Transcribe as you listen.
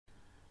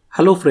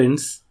Hello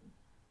friends.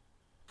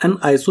 An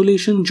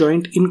isolation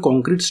joint in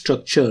concrete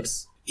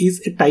structures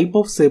is a type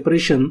of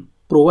separation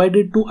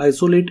provided to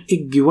isolate a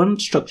given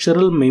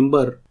structural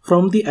member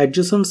from the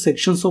adjacent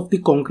sections of the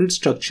concrete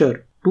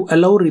structure to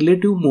allow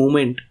relative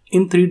movement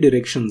in three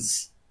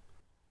directions.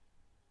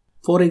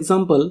 For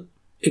example,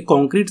 a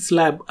concrete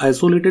slab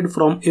isolated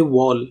from a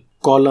wall,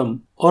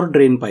 column, or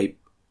drain pipe.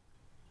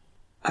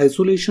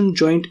 Isolation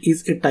joint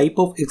is a type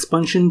of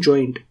expansion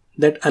joint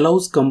that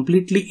allows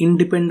completely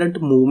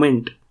independent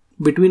movement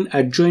between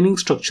adjoining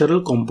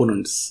structural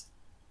components.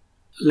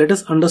 Let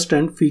us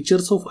understand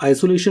features of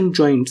isolation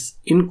joints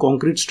in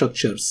concrete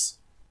structures.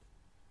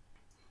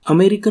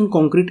 American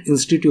Concrete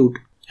Institute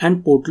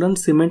and Portland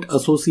Cement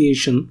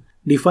Association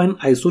define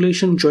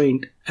isolation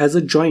joint as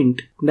a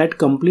joint that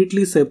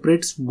completely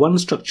separates one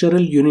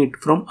structural unit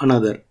from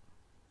another.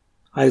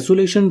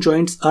 Isolation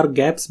joints are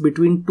gaps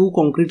between two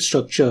concrete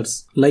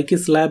structures, like a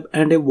slab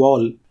and a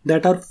wall,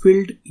 that are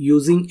filled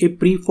using a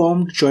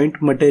preformed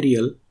joint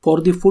material for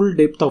the full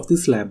depth of the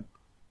slab.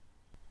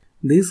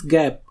 This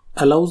gap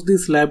allows the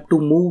slab to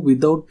move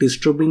without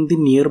disturbing the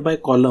nearby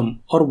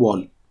column or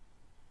wall.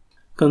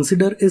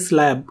 Consider a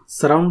slab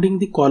surrounding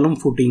the column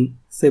footing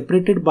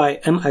separated by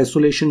an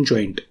isolation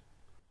joint.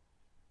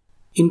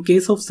 In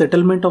case of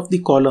settlement of the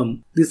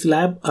column, the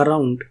slab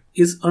around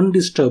is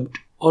undisturbed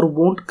or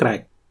won't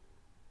crack.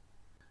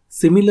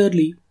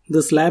 Similarly,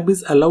 the slab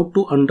is allowed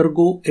to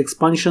undergo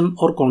expansion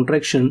or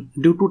contraction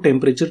due to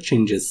temperature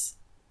changes.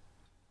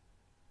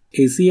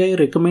 ACI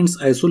recommends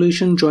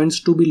isolation joints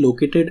to be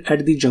located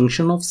at the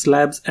junction of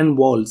slabs and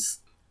walls,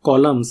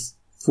 columns,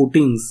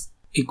 footings,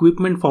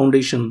 equipment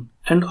foundation,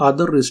 and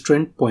other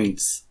restraint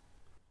points.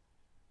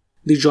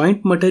 The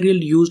joint material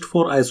used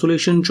for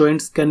isolation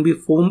joints can be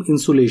foam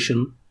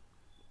insulation,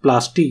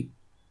 plastic,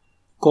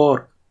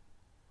 cork,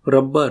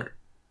 rubber,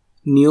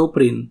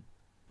 neoprene,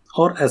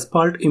 or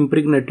asphalt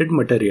impregnated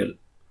material.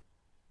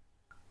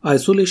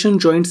 Isolation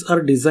joints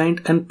are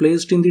designed and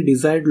placed in the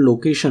desired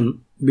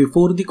location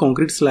before the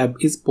concrete slab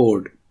is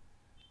poured.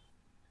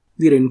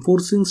 The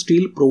reinforcing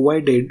steel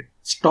provided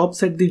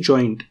stops at the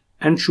joint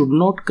and should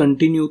not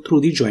continue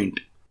through the joint.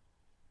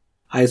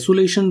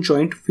 Isolation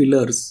joint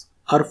fillers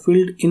are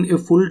filled in a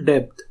full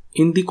depth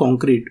in the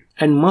concrete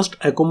and must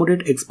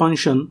accommodate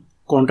expansion,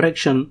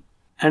 contraction,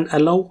 and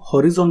allow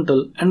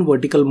horizontal and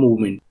vertical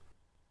movement.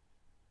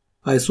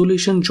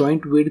 Isolation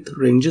joint width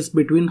ranges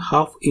between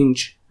 ½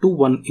 inch to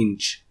 1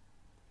 inch.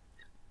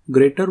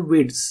 Greater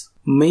widths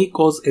may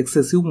cause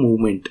excessive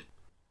movement.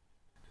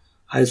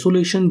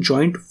 Isolation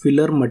joint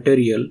filler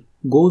material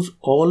goes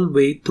all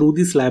way through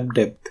the slab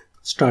depth,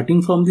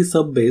 starting from the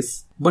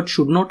subbase, but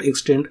should not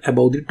extend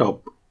above the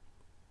top.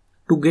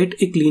 To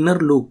get a cleaner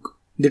look,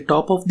 the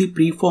top of the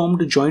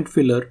preformed joint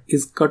filler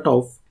is cut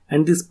off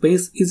and the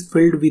space is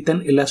filled with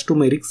an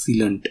elastomeric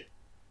sealant.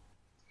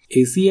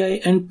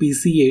 ACI and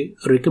PCA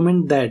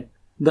recommend that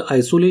the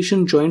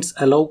isolation joints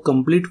allow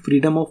complete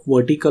freedom of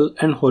vertical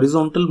and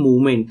horizontal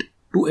movement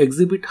to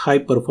exhibit high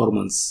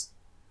performance.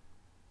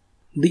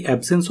 The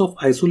absence of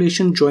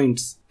isolation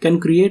joints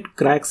can create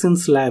cracks in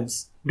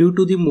slabs due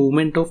to the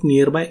movement of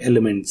nearby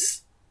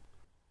elements.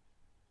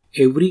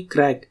 Every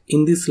crack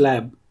in the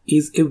slab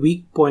is a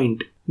weak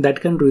point that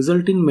can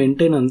result in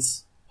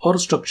maintenance or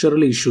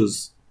structural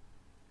issues.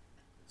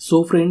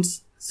 So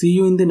friends, see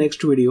you in the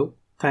next video.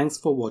 Thanks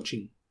for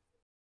watching.